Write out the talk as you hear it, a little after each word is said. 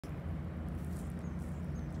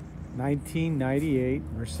1998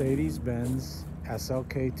 Mercedes-Benz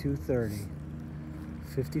slk230,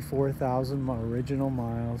 54,000 original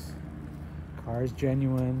miles. Car's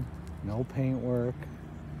genuine, no paint work,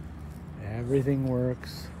 everything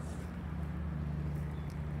works.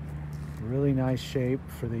 Really nice shape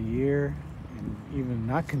for the year, and even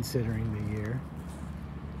not considering the year.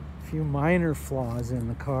 A few minor flaws in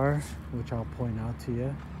the car, which I'll point out to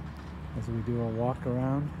you as we do a walk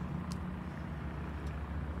around.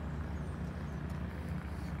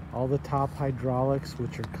 All the top hydraulics,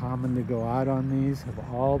 which are common to go out on these, have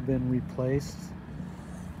all been replaced,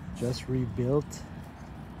 just rebuilt.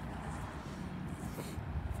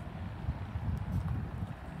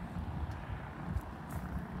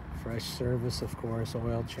 Fresh service, of course,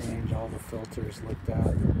 oil change, all the filters looked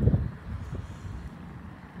at.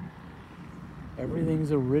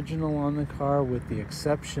 Everything's original on the car with the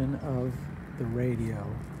exception of the radio,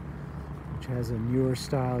 which has a newer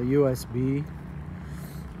style USB.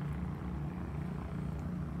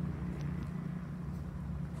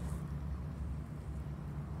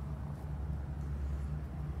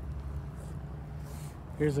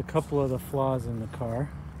 Here's a couple of the flaws in the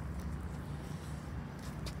car.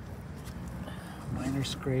 Minor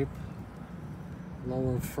scrape,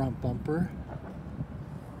 lower front bumper.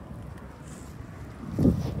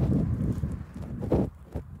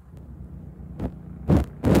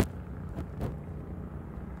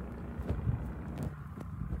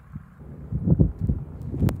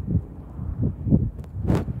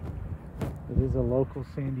 It is a local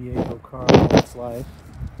San Diego car all its life.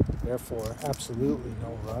 Therefore, absolutely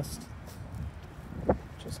no rust,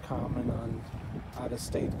 which is common on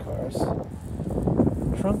out-of-state cars.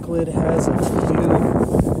 Trunk lid has a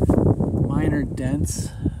few minor dents,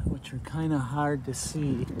 which are kind of hard to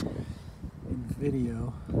see in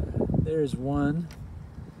video. There's one.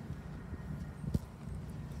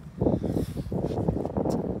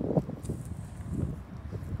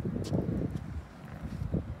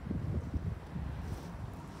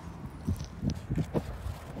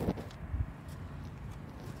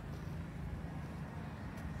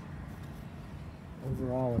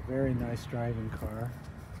 Overall, a very nice driving car.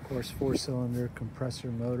 Of course, 4-cylinder compressor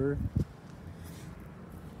motor.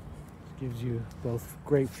 Gives you both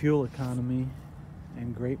great fuel economy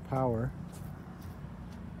and great power.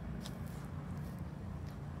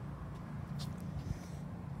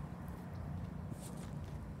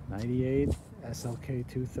 98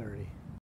 slk230.